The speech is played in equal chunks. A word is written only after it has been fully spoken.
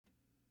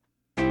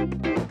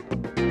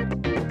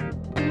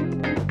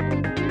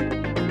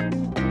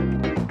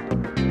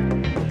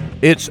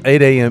It's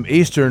 8 a.m.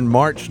 Eastern,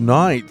 March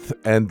 9th,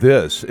 and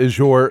this is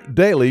your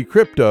daily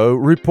crypto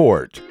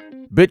report.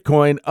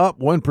 Bitcoin up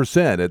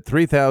 1% at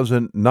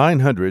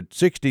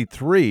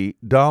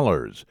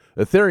 $3,963.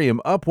 Ethereum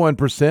up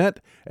 1%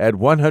 at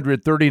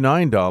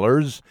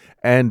 $139,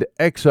 and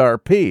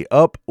XRP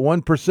up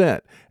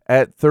 1%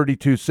 at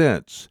 32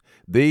 cents.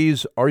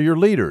 These are your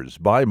leaders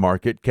by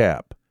market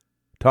cap.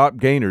 Top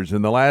gainers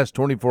in the last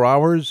 24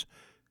 hours,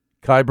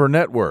 Kyber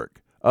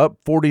Network up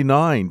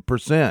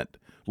 49%.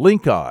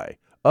 LinkEye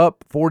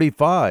up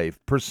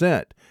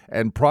 45%,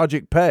 and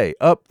Project Pay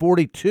up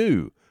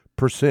 42%.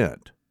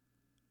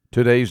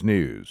 Today's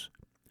news.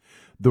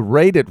 The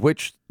rate at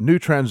which new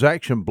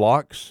transaction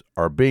blocks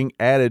are being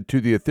added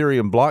to the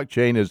Ethereum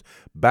blockchain is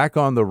back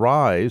on the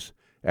rise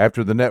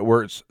after the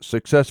network's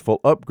successful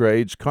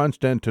upgrades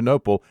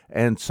Constantinople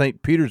and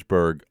St.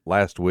 Petersburg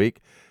last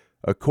week.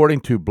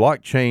 According to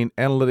blockchain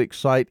analytics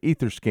site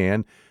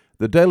Etherscan,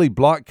 the daily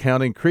block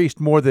count increased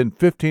more than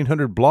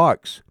 1,500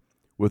 blocks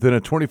within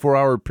a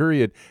 24-hour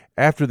period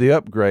after the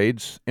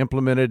upgrades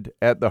implemented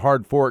at the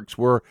hard forks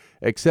were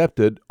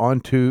accepted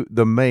onto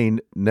the main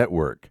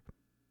network.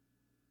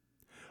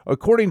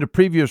 According to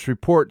previous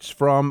reports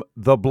from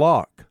The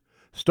Block,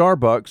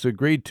 Starbucks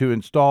agreed to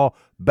install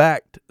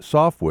backed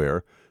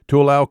software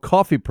to allow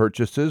coffee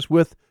purchases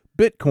with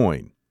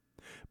Bitcoin.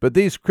 But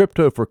these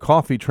crypto for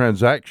coffee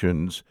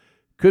transactions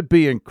could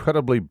be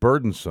incredibly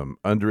burdensome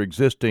under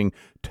existing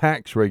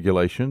tax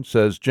regulation,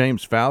 says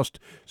James Faust,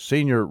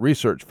 Senior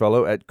Research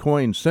Fellow at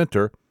Coin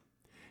Center.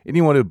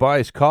 Anyone who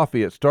buys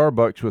coffee at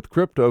Starbucks with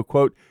crypto,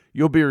 quote,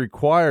 you'll be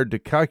required to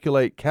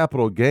calculate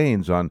capital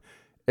gains on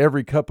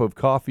every cup of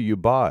coffee you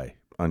buy,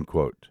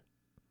 unquote.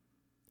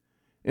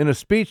 In a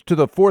speech to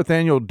the 4th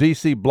Annual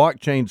D.C.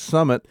 Blockchain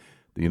Summit,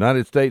 the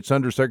United States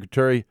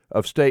Undersecretary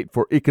of State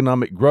for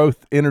Economic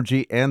Growth,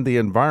 Energy, and the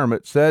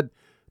Environment said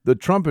the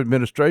Trump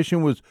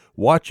administration was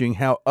watching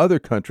how other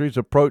countries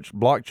approach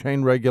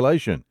blockchain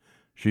regulation.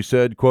 She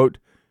said, quote,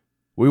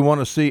 we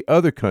want to see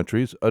other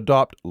countries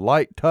adopt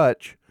light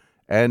touch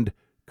and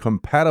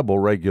compatible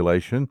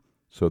regulation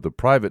so the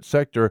private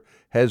sector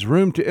has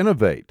room to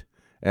innovate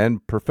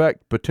and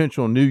perfect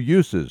potential new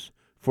uses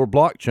for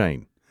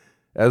blockchain.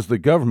 As the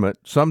government,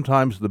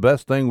 sometimes the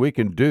best thing we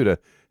can do to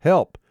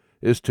help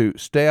is to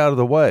stay out of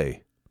the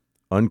way,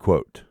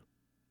 unquote.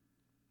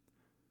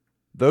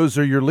 Those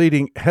are your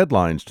leading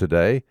headlines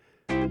today.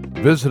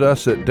 Visit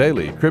us at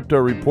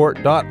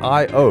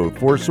dailycryptoreport.io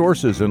for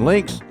sources and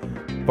links.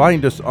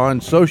 Find us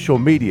on social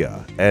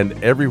media and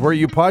everywhere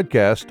you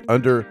podcast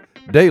under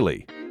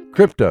Daily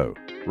Crypto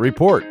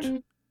Report.